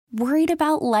Worried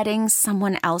about letting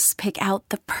someone else pick out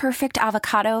the perfect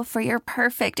avocado for your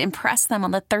perfect impress them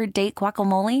on the third date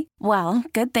guacamole? Well,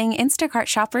 good thing Instacart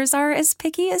shoppers are as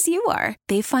picky as you are.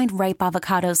 They find ripe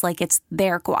avocados like it's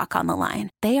their guac on the line.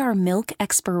 They are milk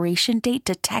expiration date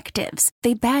detectives.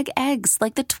 They bag eggs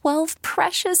like the 12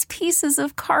 precious pieces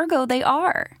of cargo they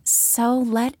are. So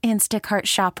let Instacart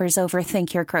shoppers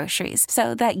overthink your groceries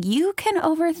so that you can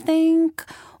overthink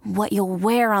what you'll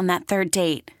wear on that third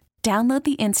date. Download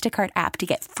the Instacart app to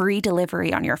get free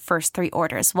delivery on your first 3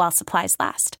 orders while supplies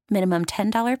last. Minimum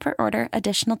 $10 per order.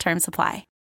 Additional terms apply.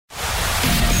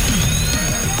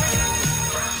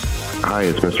 Hi,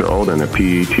 it's Mr. Olden, a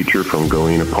PE teacher from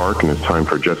Galena Park, and it's time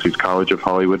for Jessie's College of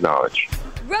Hollywood Knowledge.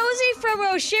 Rosie from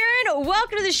Rocheron,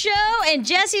 welcome to the show, and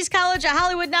Jessie's College of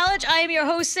Hollywood Knowledge. I am your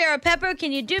host, Sarah Pepper.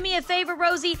 Can you do me a favor,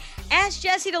 Rosie? Ask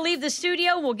Jessie to leave the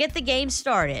studio. We'll get the game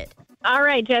started. All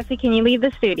right, Jessie, can you leave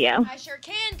the studio? I sure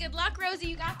can. Good luck, Rosie.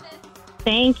 You got this.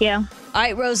 Thank you. All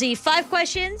right, Rosie, 5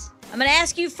 questions. I'm going to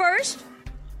ask you first.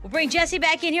 We'll bring Jessie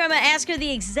back in here. I'm going to ask her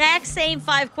the exact same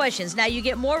 5 questions. Now, you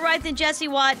get more right than Jessie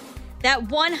Watt. That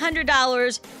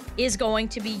 $100 is going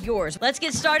to be yours. Let's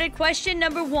get started. Question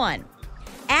number 1.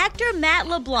 Actor Matt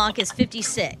LeBlanc is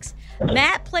 56.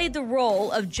 Matt played the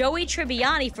role of Joey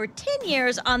Tribbiani for 10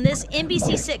 years on this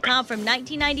NBC sitcom from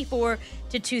 1994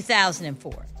 to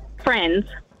 2004. Friends.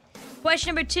 Question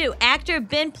number 2. Actor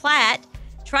Ben Platt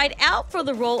tried out for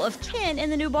the role of Ken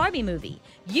in the new Barbie movie.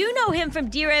 You know him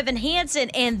from Dear Evan Hansen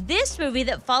and this movie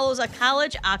that follows a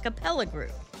college a cappella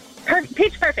group.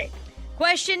 Pitch Perfect.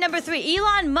 Question number 3.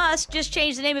 Elon Musk just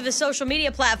changed the name of his social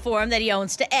media platform that he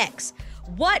owns to X.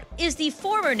 What is the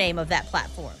former name of that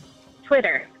platform?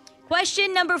 Twitter.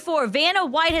 Question number 4. Vanna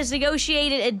White has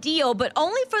negotiated a deal, but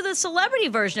only for the celebrity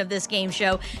version of this game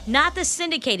show, not the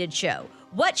syndicated show.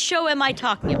 What show am I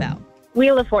talking about?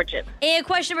 Wheel of Fortune. And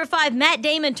question number 5. Matt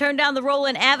Damon turned down the role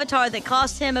in Avatar that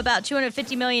cost him about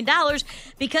 $250 million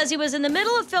because he was in the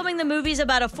middle of filming the movies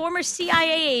about a former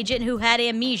CIA agent who had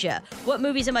amnesia. What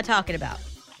movies am I talking about?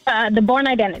 The Bourne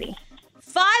Identity.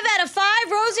 5 out of 5.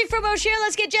 Rosie from O'Shea.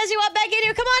 Let's get Jessie Watt back in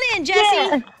here. Come on in, Jessie.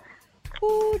 Yeah.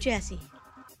 Ooh, Jessie.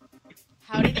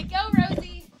 How did it go,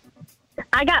 Rosie?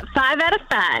 I got 5 out of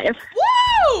 5.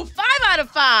 Woo! 5 out of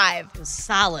 5. It was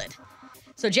solid.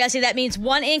 So, Jessie, that means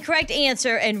 1 incorrect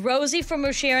answer, and Rosie from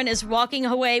Rocheron is walking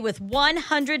away with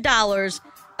 $100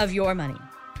 of your money.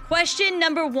 Question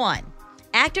number 1.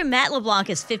 Actor Matt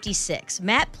LeBlanc is 56.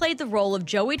 Matt played the role of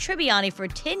Joey Tribbiani for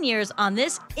 10 years on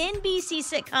this NBC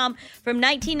sitcom from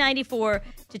 1994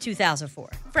 to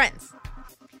 2004. Friends.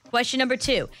 Question number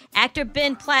 2. Actor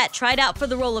Ben Platt tried out for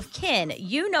the role of Ken.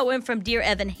 You know him from Dear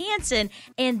Evan Hansen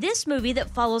and this movie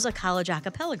that follows a college a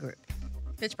cappella group.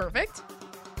 Pitch Perfect.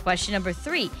 Question number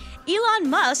 3. Elon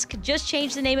Musk just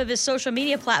changed the name of his social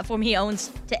media platform he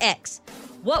owns to X.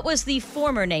 What was the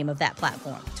former name of that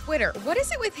platform? Twitter. What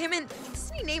is it with him and...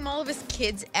 Doesn't he name all of his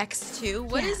kids X too?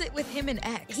 What is it with him and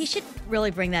X? He should really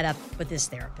bring that up with his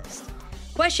therapist.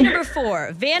 Question number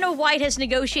 4. Vanna White has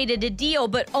negotiated a deal,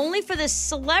 but only for the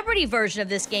celebrity version of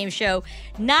this game show,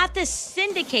 not the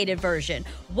syndicated version.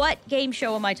 What game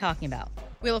show am I talking about?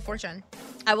 Wheel of Fortune.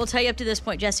 I will tell you up to this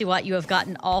point, Jessie Watt, you have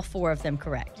gotten all 4 of them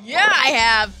correct. Yeah, I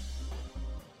have.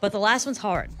 But the last one's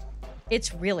hard.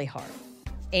 It's really hard.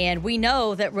 And we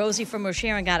know that Rosie from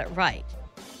Rocheron got it right.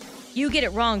 You get it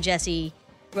wrong, Jessie.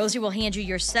 Rosie will hand you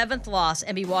your 7th loss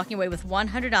and be walking away with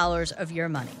 $100 of your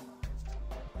money.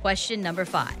 Question number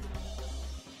 5.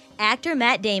 Actor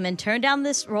Matt Damon turned down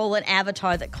this role in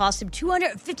Avatar that cost him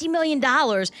 $250 million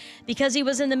because he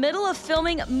was in the middle of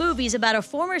filming movies about a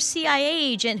former CIA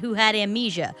agent who had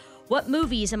amnesia. What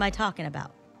movies am I talking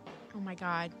about? Oh my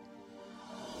God.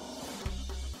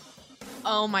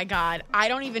 Oh my God. I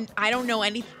don't know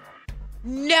any.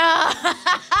 No. I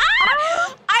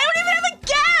don't even have a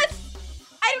guess.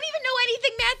 I don't even know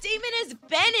anything Matt Damon has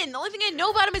been in. The only thing I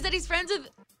know about him is that he's friends with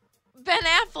Ben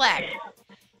Affleck.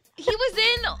 He was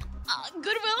in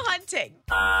Good Will Hunting.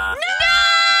 No!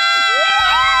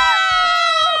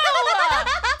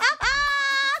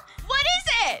 What is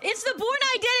it? It's the Bourne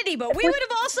Identity, but we would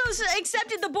have also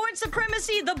accepted the Bourne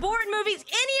Supremacy, the Bourne movies,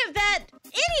 any of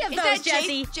those,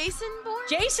 Jessie. Jason Bourne?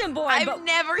 Jason Bourne. I've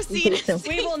never seen it.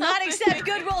 We will not accept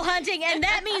Good Will Hunting, and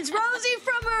that means Rosie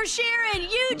from Rocheron,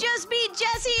 you just beat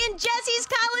Jessie in Jessie's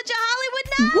College of Hollywood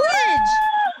Knowledge.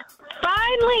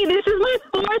 Finally, this is my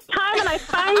 4th time, and I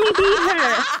finally beat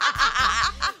her.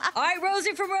 All right,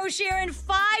 Rosie from Rocheron,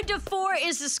 5-4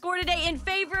 is the score today in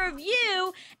favor of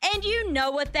you, and you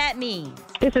know what that means.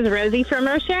 This is Rosie from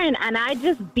Rocheron, and I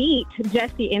just beat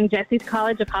Jessie in Jessie's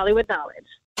College of Hollywood Knowledge.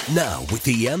 Now, with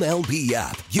the MLB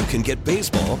app, you can get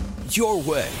baseball your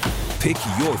way. Pick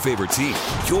your favorite team,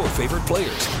 your favorite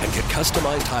players, and get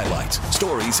customized highlights,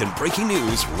 stories, and breaking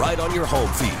news right on your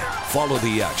home feed. Follow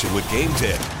the action with Game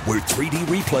Day, where 3D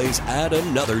replays add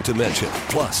another dimension.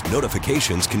 Plus,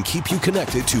 notifications can keep you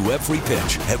connected to every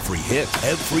pitch, every hit,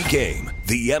 every game.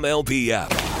 The MLB app.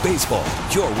 Baseball,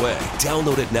 your way.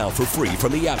 Download it now for free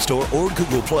from the App Store or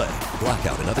Google Play.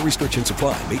 Blackout and other restrictions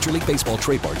apply. Major League Baseball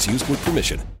trademarks used with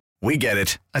permission. We get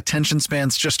it. Attention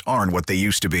spans just aren't what they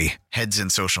used to be. Heads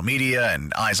in social media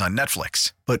and eyes on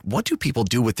Netflix. But what do people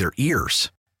do with their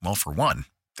ears? Well, for one,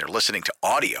 they're listening to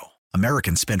audio.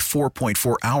 Americans spend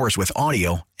 4.4 hours with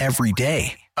audio every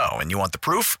day. Oh, and you want the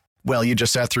proof? Well, you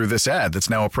just sat through this ad that's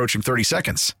now approaching 30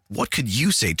 seconds. What could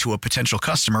you say to a potential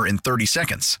customer in 30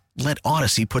 seconds? Let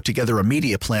Odyssey put together a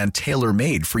media plan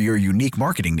tailor-made for your unique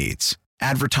marketing needs.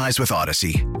 Advertise with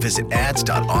Odyssey. Visit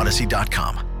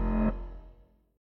ads.odyssey.com.